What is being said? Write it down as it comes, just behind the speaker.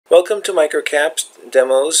Welcome to Microcap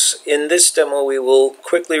demos. In this demo we will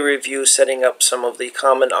quickly review setting up some of the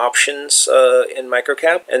common options in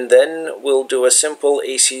Microcap, and then we'll do a simple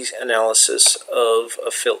ECE analysis of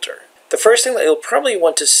a filter. The first thing that you'll probably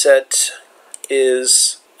want to set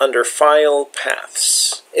is under File,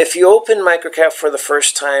 Paths. If you open Microcap for the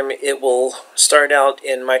first time, it will start out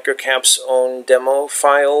in Microcap's own demo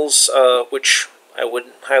files, which I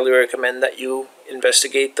would highly recommend that you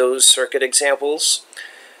investigate those circuit examples.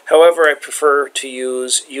 However, I prefer to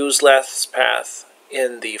use last path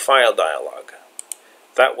in the file dialog.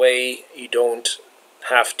 That way you don't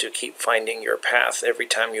have to keep finding your path every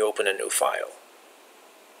time you open a new file.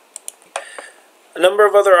 A number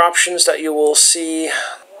of other options that you will see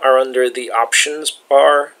are under the Options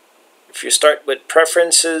bar. If you start with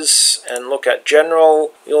Preferences and look at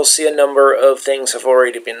General, you'll see a number of things have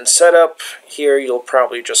already been set up. Here you'll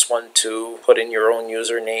probably just want to put in your own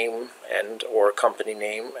username and or company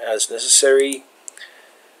name as necessary.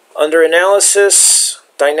 Under Analysis,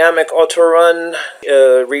 Dynamic Autorun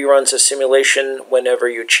reruns a simulation whenever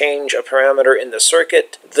you change a parameter in the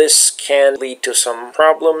circuit. This can lead to some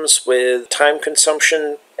problems with time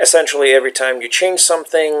consumption. Essentially, every time you change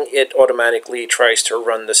something, it automatically tries to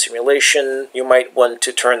run the simulation. You might want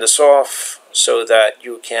to turn this off so that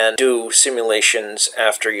you can do simulations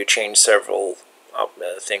after you change several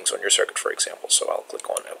things on your circuit, for example. So I'll click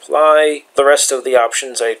on Apply. The rest of the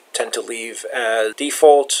options I tend to leave as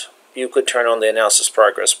default. You could turn on the Analysis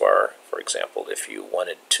Progress bar, for example, if you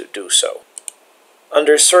wanted to do so.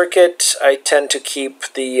 Under Circuit, I tend to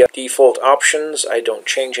keep the default options. I don't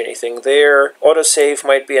change anything there. Autosave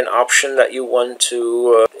might be an option that you want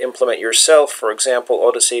to implement yourself. For example,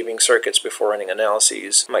 autosaving circuits before running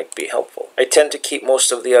analyses might be helpful. I tend to keep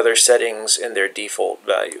most of the other settings in their default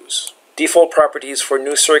values. Default properties for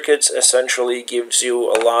new circuits essentially gives you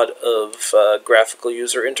a lot of graphical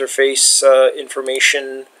user interface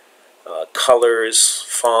information, colors,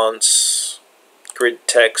 fonts, grid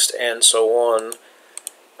text, and so on.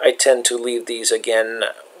 I tend to leave these again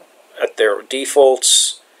at their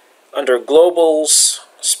defaults. Under globals,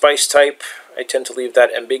 spice type, I tend to leave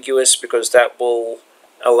that ambiguous because that will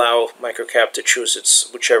allow Microcap to choose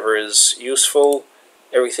whichever is useful.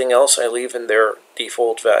 Everything else I leave in their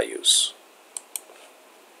default values.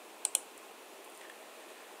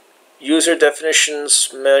 User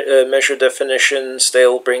definitions, measure definitions,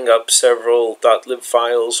 they'll bring up several .lib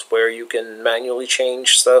files where you can manually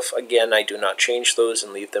change stuff. Again, I do not change those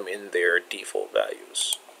and leave them in their default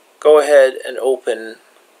values. Go ahead and open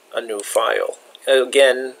a new file.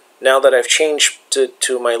 Again, now that I've changed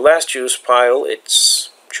to my last used file, it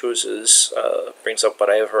brings up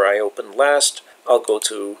whatever I opened last. I'll go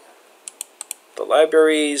to the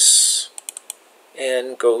libraries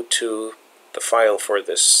and go to the file for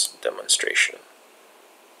this demonstration.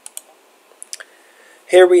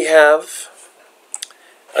 Here we have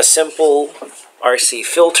a simple RC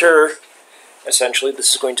filter. Essentially, this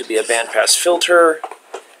is going to be a bandpass filter.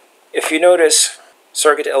 If you notice,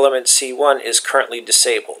 circuit element C1 is currently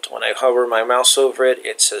disabled. When I hover my mouse over it,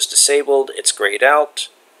 it says disabled, it's grayed out.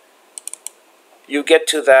 You get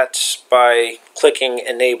to that by clicking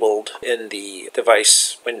enabled in the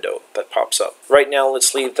device window that pops up. Right now,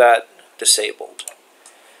 let's leave that disabled.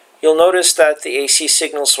 You'll notice that the AC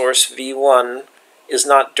signal source V1 is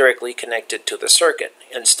not directly connected to the circuit.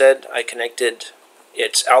 Instead, I connected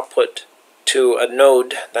its output to a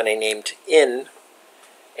node that I named in,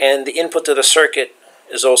 and the input to the circuit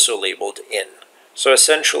is also labeled in. So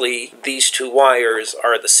essentially, these two wires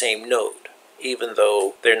are the same node, even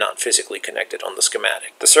though they're not physically connected on the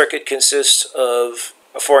schematic. The circuit consists of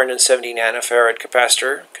a 470 nanofarad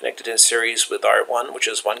capacitor connected in series with R1, which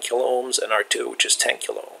is 1 kilo ohms, and R2, which is 10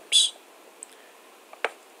 kilo ohms.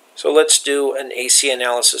 So let's do an AC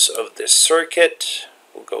analysis of this circuit.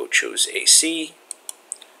 We'll go choose AC.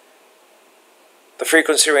 The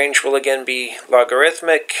frequency range will again be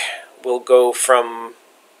logarithmic. We'll go from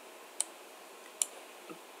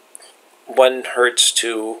 1 Hertz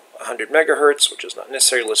to 100 megahertz, which is not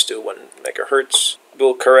necessary. Let's do 1 megahertz.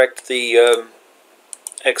 We'll correct the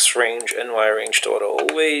X range and Y range to auto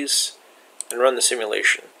always, and run the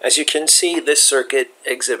simulation. As you can see, this circuit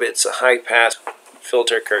exhibits a high pass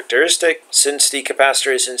filter characteristic. Since the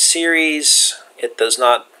capacitor is in series, it does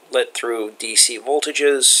not let through DC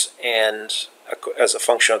voltages, and as a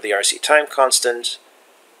function of the RC time constant,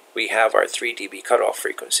 we have our 3 dB cutoff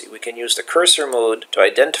frequency. We can use the cursor mode to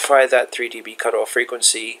identify that 3 dB cutoff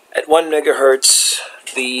frequency. At 1 megahertz,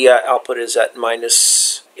 the output is at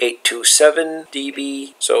 -827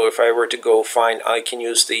 dB. So if I were to go find, I can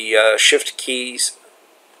use the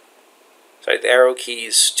the arrow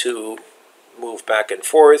keys to move back and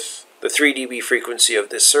forth. The 3 dB frequency of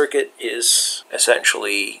this circuit is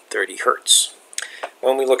essentially 30 Hertz.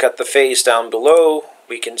 When we look at the phase down below,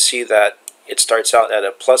 we can see that it starts out at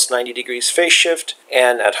a plus 90 degrees phase shift,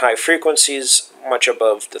 and at high frequencies, much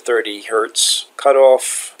above the 30 Hertz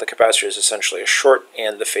cutoff, the capacitor is essentially a short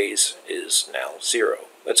and the phase is now 0.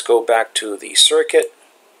 Let's go back to the circuit,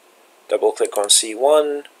 double click on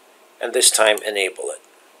C1, and this time enable it.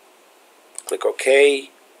 Click OK,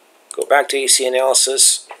 go back to AC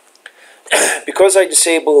analysis. Because I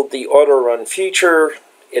disabled the auto run feature,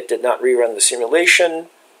 it did not rerun the simulation.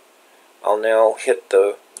 I'll now hit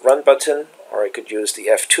the run button, or I could use the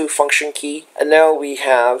F2 function key. And now we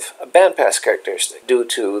have a bandpass characteristic due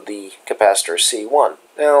to the capacitor C1.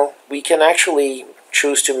 Now we can actually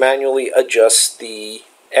choose to manually adjust the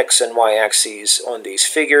X and Y axes on these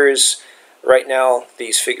figures. Right now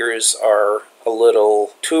these figures are a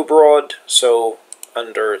little too broad, so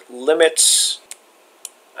under limits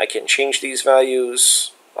I can change these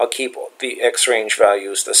values. I'll keep the X range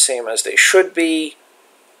values the same as they should be.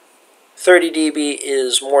 30 dB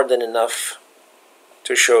is more than enough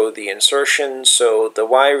to show the insertion, so the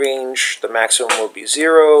Y range, the maximum will be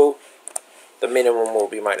 0, the minimum will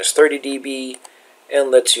be minus 30 dB,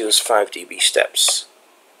 and let's use 5 dB steps.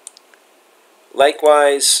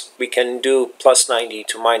 Likewise, we can do plus 90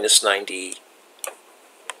 to minus 90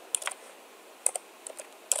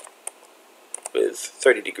 with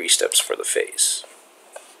 30 degree steps for the phase.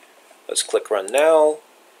 Let's click Run Now,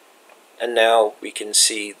 and now we can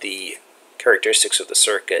see the characteristics of the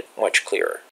circuit much clearer.